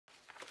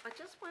I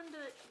just wonder,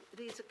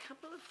 there's a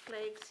couple of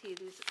flags here.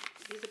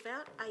 There's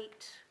about 8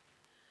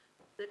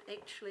 that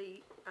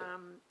actually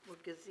were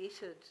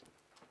gazetted.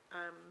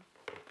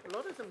 A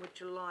lot of them were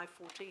July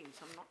 14,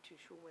 so I'm not too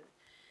sure whether.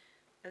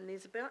 And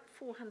there's about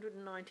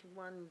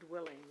 491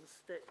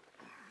 dwellings that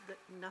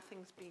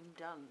nothing's been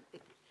done.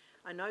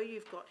 I know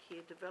you've got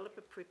here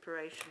developer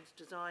preparations,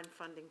 design,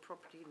 funding,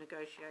 property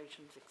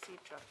negotiations,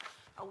 etc.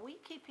 Are we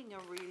keeping a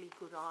really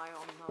good eye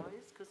on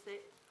those? Because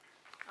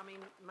I mean,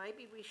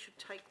 maybe we should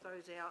take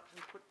those out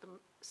and put them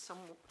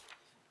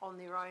on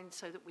their own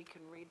so that we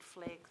can red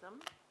flag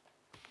them.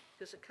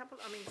 There's a couple,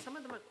 I mean, some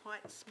of them are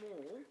quite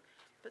small,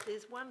 but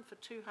there's one for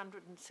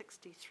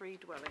 263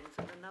 dwellings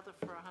and another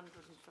for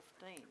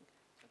 115.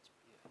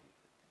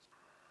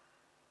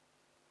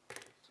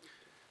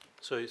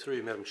 So through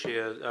you, Madam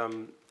Chair,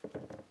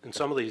 in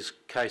some of these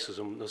cases,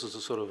 and this is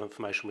the sort of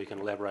information we can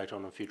elaborate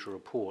on in future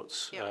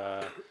reports,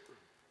 Yep.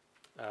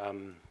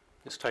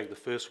 Let's take the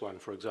first one,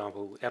 for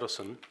example,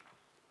 Addison.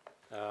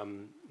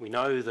 We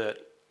know that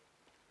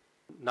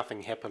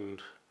nothing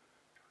happened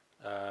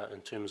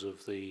in terms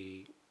of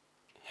the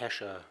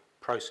HASHA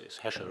process.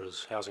 HASHA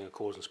is Housing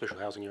Accords and Special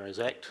Housing Areas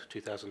Act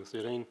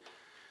 2013.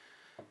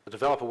 The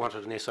developer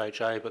wanted an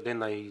SHA, but then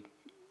they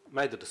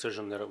made the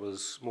decision that it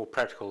was more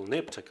practical in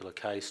their particular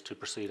case to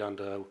proceed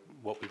under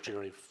what we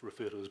generally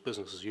refer to as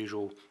business as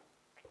usual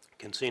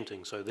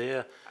consenting. So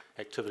their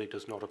activity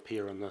does not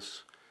appear in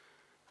this,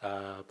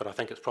 but I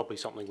think it's probably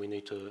something we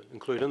need to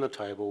include in the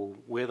table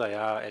where they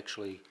are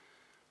actually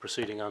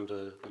proceeding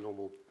under the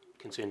normal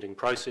consenting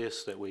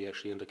process, that we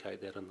actually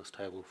indicate that in this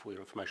table for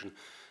your information.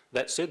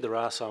 That said, there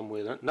are some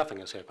where nothing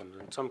has happened.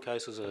 In some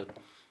cases, a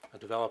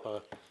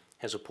developer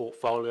has a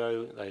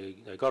portfolio,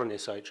 they got an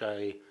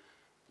SHA,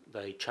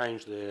 they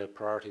changed their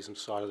priorities and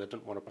decided they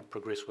didn't want to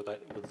progress with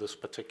this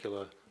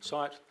particular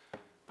site,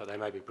 but they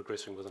may be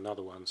progressing with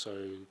another one.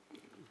 So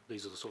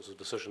these are the sorts of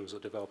decisions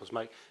that developers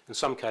make. In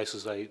some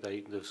cases, they've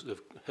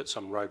hit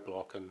some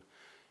roadblock and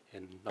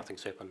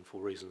nothing's happened for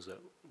reasons that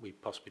we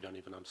possibly don't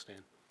even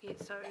understand. Yeah,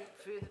 so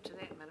further to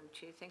that, Madam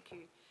Chair, thank you.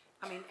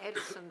 I mean,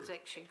 Addison's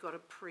actually got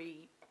a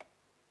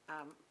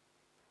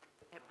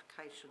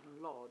application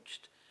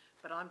lodged,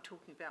 but I'm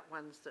talking about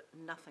ones that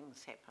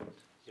nothing's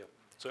happened. Yeah.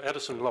 So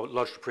Addison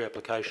lodged a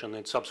pre-application,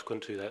 and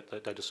subsequent to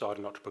that, they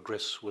decided not to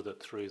progress with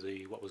it through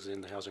what was then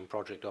the Housing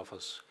Project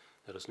Office,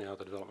 that is now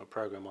the Development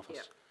Program Office.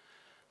 Yep.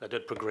 They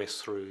did progress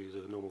through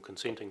the normal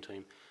consenting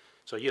team.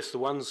 So yes, the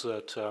ones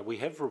that we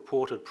have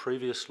reported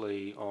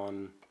previously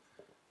on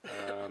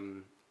a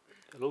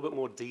little bit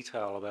more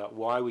detail about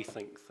why we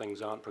think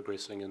things aren't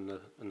progressing in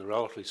the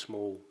relatively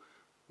small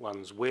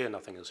ones where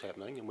nothing is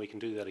happening, and we can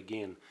do that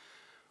again.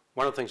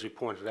 One of the things we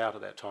pointed out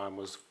at that time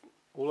was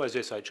all those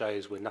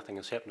SHAs where nothing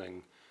is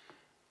happening,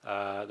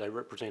 they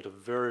represent a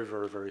very,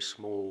 very, very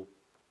small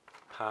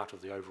part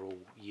of the overall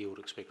yield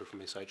expected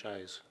from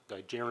SHAs.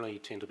 They generally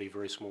tend to be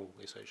very small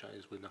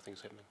SHAs where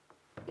nothing's happening.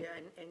 Yeah,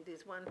 and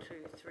there's 1, 2,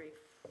 3,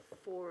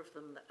 4 of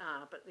them that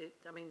are, but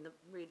I mean the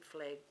red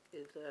flag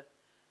is the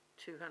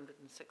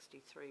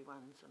 263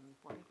 ones, and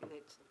whatever.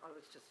 I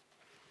was just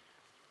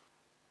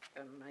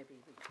maybe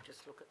we could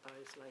just look at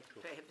those later.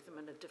 Sure. To have them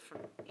in a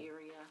different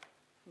area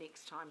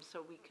next time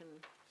so we can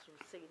sort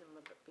of see them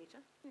a bit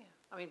better. Yeah.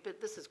 I mean, but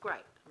this is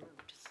great. I mean,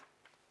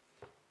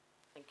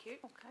 thank you.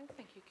 Okay,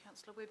 thank you,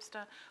 Councillor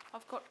Webster.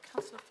 I've got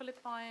Councillor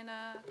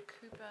Philippina,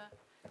 Cooper,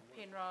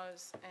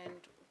 Penrose and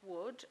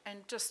Wood.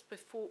 And just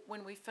before,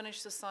 when we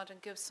finish this item,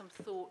 give some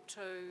thought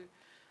to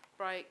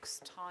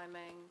breaks,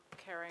 timing,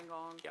 carrying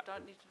on. Yep.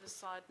 Don't need to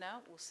decide now.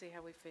 We'll see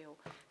how we feel.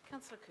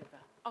 Councillor Cooper.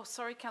 Oh,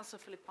 sorry, Councillor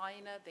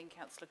Philippina, then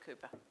Councillor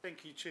Cooper.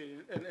 Thank you,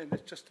 Chair. And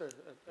it's just a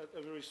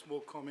very small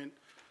comment.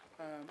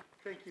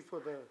 Thank you for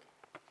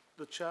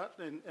the chart,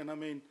 and I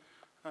mean,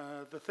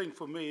 the thing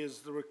for me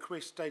is the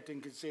request date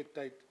and gazette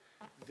date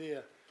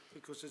there,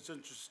 because it's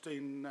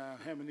interesting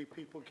how many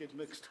people get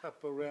mixed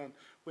up around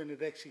when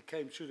it actually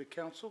came through the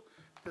council.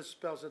 This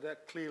spells it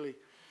out clearly.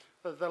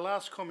 The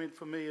last comment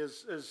for me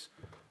is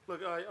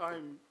look,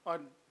 I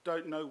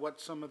don't know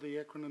what some of the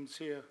acronyms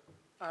here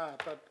are,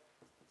 but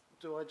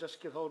do I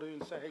just get hold of you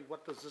and say, hey,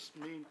 what does this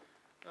mean?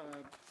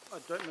 I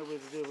don't know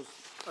whether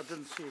I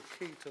didn't see a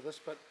key to this,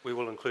 but... We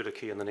will include a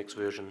key in the next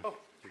version. Oh,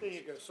 there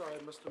you go. Sorry,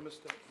 I must have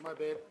missed it. My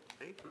bad.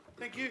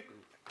 Thank you.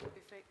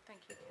 Perfect.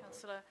 Thank you,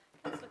 Councillor.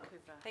 Councillor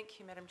Cooper. Thank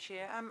you, Madam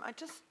Chair. I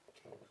just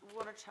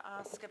wanted to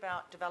ask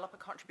about developer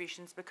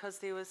contributions, because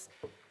there was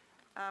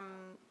a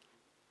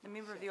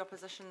member of the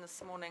opposition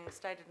this morning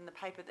stated in the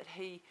paper that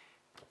he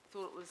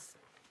thought it was,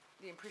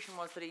 the impression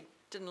was that he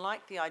didn't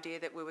like the idea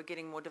that we were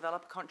getting more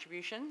developer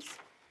contributions.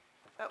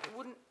 But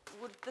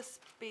would this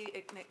be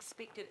an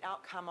expected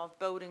outcome of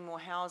building more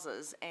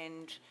houses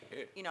and,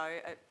 you know,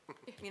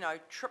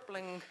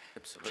 tripling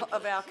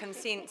of our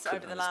consents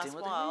over the last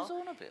while,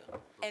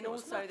 and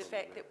also the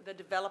fact that the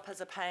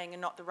developers are paying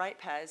and not the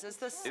ratepayers? Is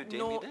this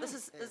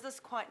is this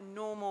quite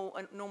normal,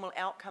 a normal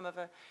outcome of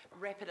a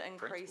rapid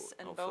increase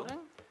in building?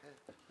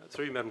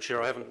 Through you, Madam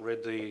Chair, I haven't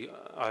read the.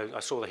 I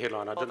saw the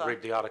headline. I didn't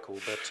read the article,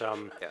 but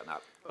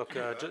look,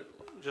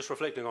 just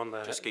reflecting on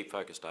the Just keep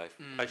focused, Dave.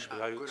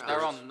 HPO.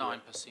 They're on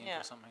 9% Yeah.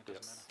 or something,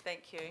 doesn't matter.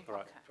 Thank you. All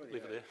right,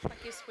 leave it there. I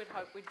guess we'd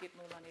hope we'd get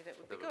more money, that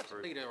would be good.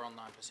 I think they're on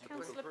 9%.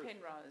 Councillor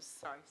Penrose.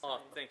 Sorry.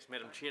 Oh, thanks,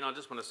 Madam Chair. And I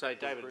just want to say,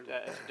 David,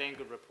 it's a damn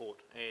good report.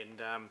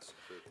 And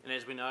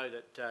as we know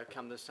that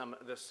come this summer,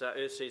 this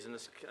earth season,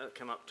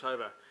 come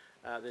October,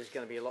 there's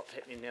going to be a lot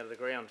happening out of the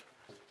ground.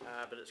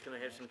 But it's going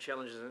to have some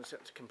challenges and some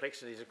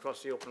complexities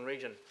across the Auckland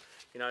region.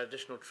 You know,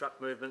 additional truck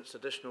movements,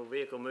 additional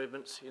vehicle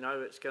movements. You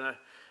know,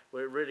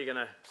 we're really going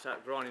to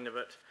start grinding a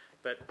bit.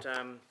 But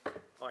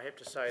I have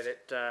to say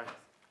that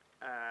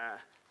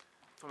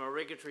from a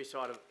regulatory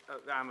side of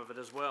arm of it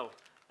as well,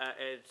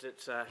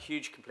 it's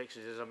huge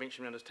complexities, as I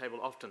mentioned around this table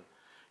often.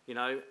 You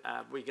know,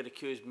 we get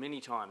accused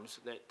many times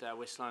that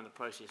we're slowing the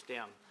process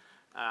down.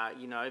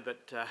 You know,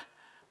 but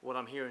what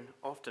I'm hearing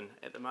often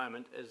at the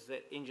moment is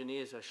that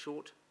engineers are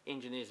short,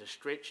 engineers are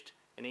stretched,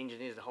 and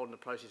engineers are holding the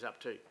process up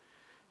too.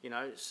 You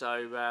know,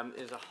 so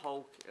there's a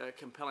whole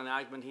compelling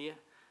argument here.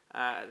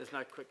 There's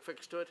no quick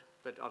fix to it,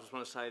 but I just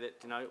want to say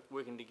that, you know,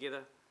 working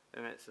together,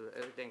 and that's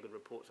a damn good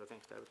report, so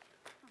thanks, David.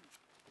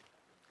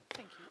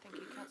 Thank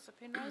you, Councillor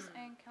Penrose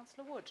and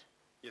Councillor Wood.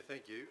 Yeah,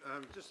 thank you.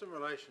 Just in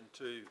relation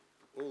to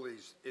all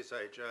these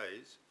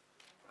SHAs,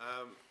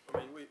 I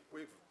mean,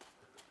 we've,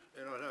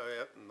 and I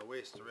know out in the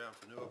west around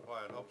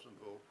Whenuapai and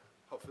Hobsonville,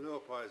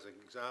 Whenuapai is an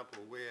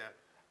example where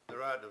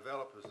there are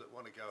developers that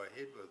want to go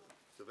ahead with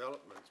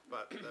developments,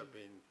 but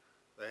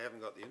they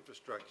haven't got the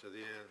infrastructure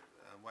there,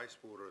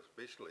 wastewater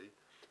especially.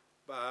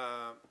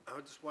 But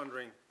I'm just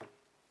wondering,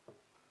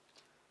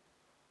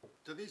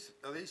 are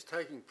these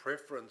taking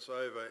preference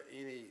over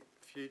any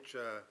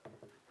future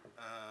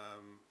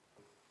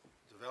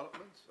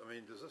developments? I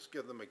mean, does this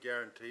give them a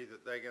guarantee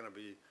that they're going to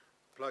be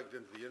plugged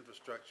into the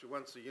infrastructure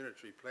once the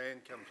unitary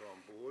plan comes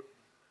on board?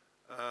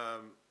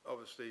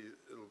 Obviously,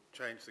 it'll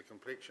change the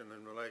complexion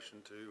in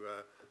relation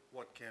to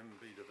what can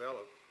be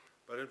developed,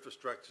 but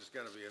infrastructure is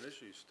going to be an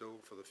issue still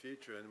for the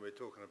future, and we're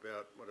talking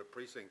about a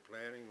precinct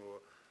planning or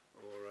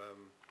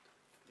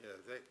yeah,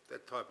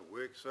 that type of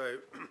work. So,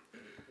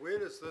 where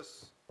does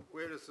this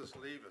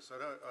leave us?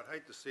 I'd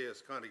hate to see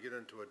us kind of get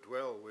into a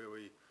dwell where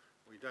we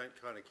don't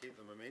kind of keep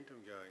the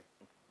momentum going.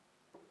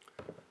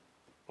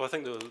 Well, I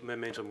think the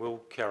momentum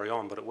will carry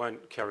on, but it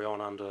won't carry on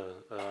under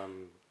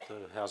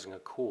the Housing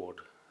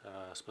Accord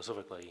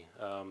specifically.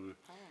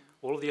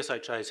 All of the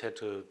SHAs had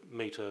to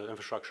meet an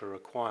infrastructure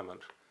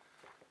requirement,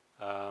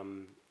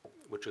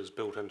 which is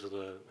built into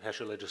the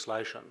Hasher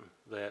legislation,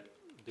 that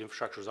the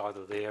infrastructure is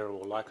either there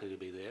or likely to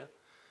be there.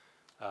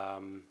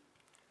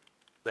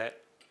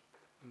 That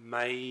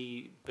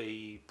may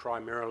be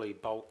primarily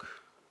bulk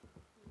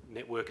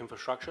network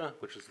infrastructure,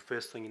 which is the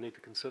first thing you need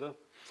to consider.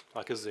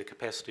 Like, is there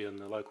capacity in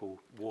the local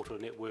water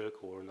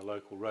network or in the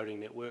local roading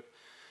network?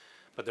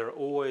 But there are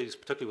always,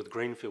 particularly with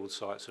greenfield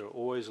sites, there are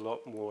always a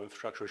lot more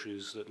infrastructure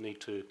issues that need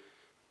to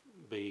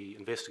be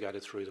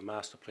investigated through the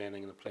master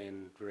planning and the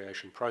plan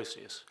variation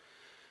process.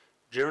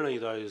 Generally,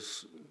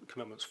 those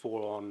commitments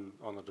fall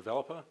on the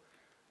developer,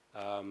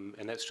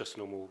 and that's just a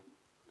normal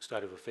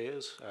state of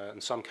affairs.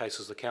 In some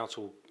cases, the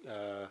council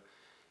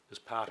is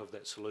part of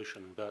that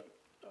solution, but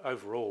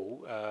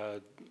overall,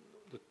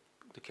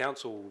 the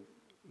council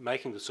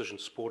making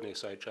decisions to support an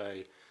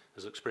SHA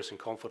is expressing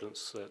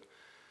confidence that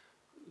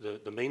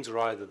the means are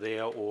either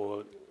there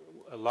or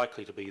are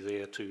likely to be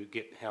there to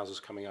get houses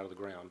coming out of the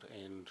ground,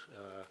 and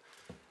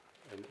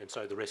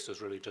so the rest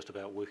is really just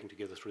about working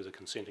together through the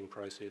consenting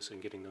process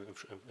and getting the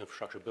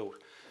infrastructure built.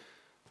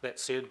 That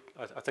said,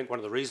 I think one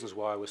of the reasons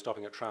why we're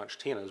stopping at tranche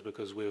 10 is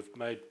because we've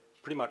made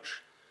pretty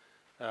much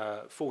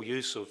full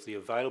use of the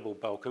available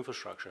bulk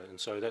infrastructure, and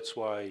so that's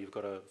why you've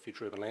got a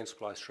future urban land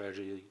supply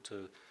strategy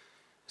to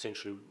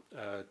essentially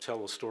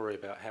tell the story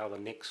about how the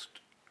next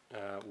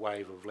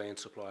wave of land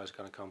supply is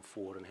going to come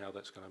forward and how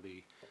that's going to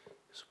be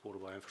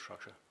supported by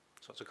infrastructure.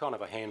 So it's a kind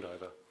of a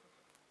handover.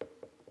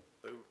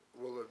 So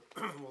will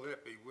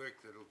that be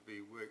work that'll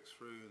be worked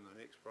through in the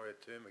next prior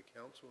term of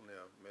council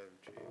now, Madam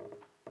Chair?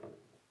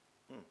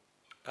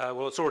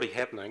 Well, it's already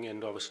happening,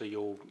 and obviously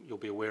you'll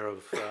be aware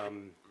of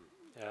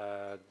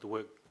the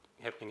work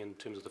happening in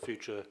terms of the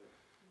future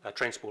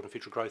transport and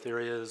future growth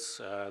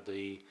areas,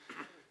 the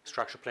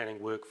structure planning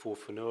work for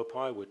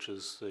Whenuapai, which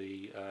is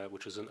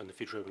in the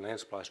future urban land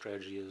supply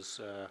strategy, is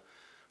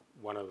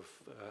one of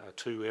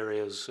two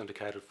areas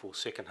indicated for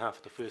second half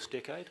of the first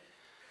decade.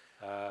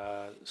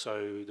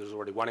 So there's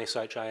already one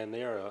SHA in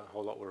there. A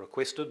whole lot were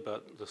requested,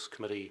 but this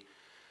committee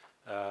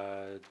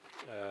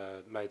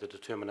made the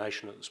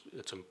determination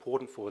it's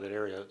important for that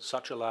area,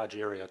 such a large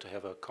area, to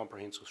have a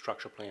comprehensive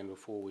structure plan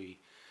before we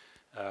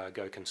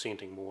go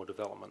consenting more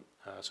development.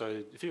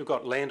 So if you've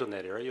got land in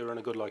that area, you're in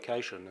a good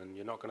location and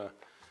you're not going to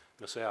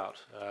miss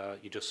out.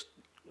 You just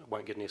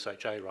won't get an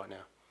SHA right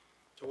now.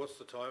 So what's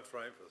the time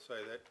frame for,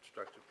 say, that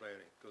structure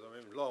planning? Because I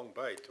mean, Long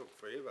Bay took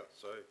forever,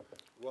 so it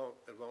won't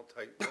be as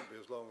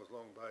long as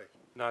Long Bay.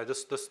 No,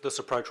 this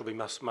approach will be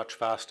much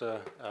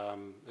faster.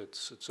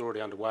 It's already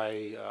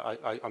underway.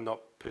 I'm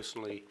not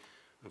personally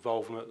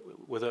involvement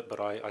with it, but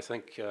I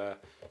think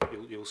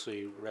you'll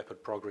see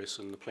rapid progress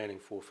in the planning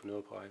for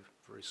Whenuapai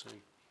very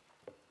soon.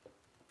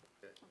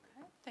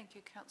 Okay, thank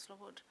you, Councillor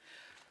Wood.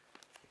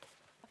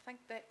 I think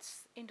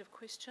that's end of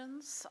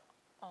questions.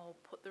 I'll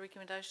put the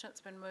recommendation. It's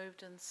been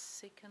moved and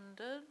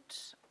seconded.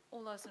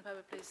 All those in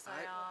favour, please say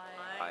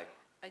aye. Aye.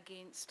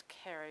 Against,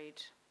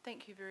 carried.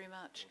 Thank you very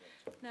much.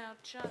 Now,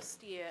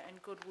 just,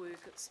 and good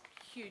work. It's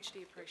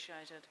hugely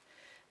appreciated.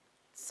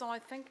 So I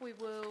think we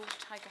will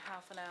take a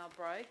half an hour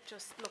break,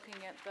 just looking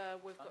at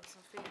we've got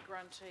some fairly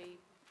grunty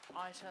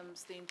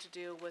items then to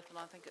deal with, and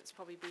I think it's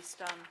probably best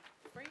done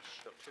fresh.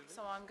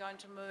 So I'm going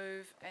to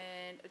move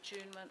an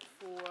adjournment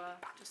for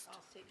just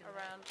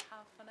around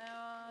half an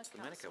hour.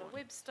 Councillor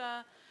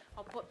Webster,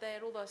 I'll put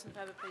that. All those in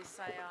favour, please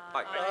say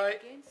aye. Aye.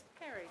 Against,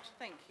 carried.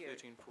 Thank you.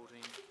 13,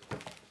 14.